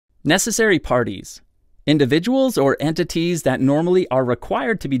Necessary parties. Individuals or entities that normally are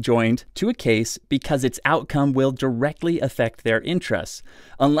required to be joined to a case because its outcome will directly affect their interests,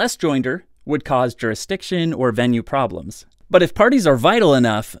 unless joinder would cause jurisdiction or venue problems. But if parties are vital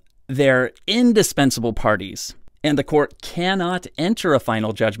enough, they're indispensable parties, and the court cannot enter a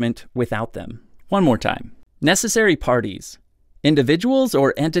final judgment without them. One more time. Necessary parties. Individuals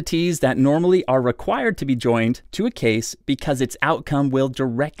or entities that normally are required to be joined to a case because its outcome will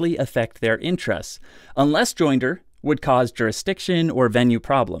directly affect their interests, unless joinder would cause jurisdiction or venue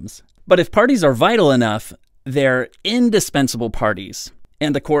problems. But if parties are vital enough, they're indispensable parties,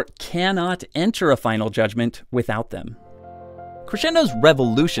 and the court cannot enter a final judgment without them. Crushенdo's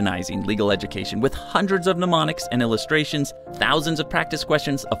revolutionizing legal education with hundreds of mnemonics and illustrations, thousands of practice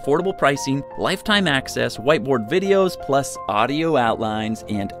questions, affordable pricing, lifetime access, whiteboard videos, plus audio outlines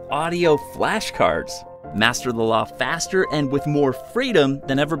and audio flashcards. Master the law faster and with more freedom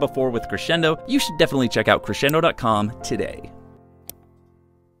than ever before with Crushendo. You should definitely check out crushendo.com today.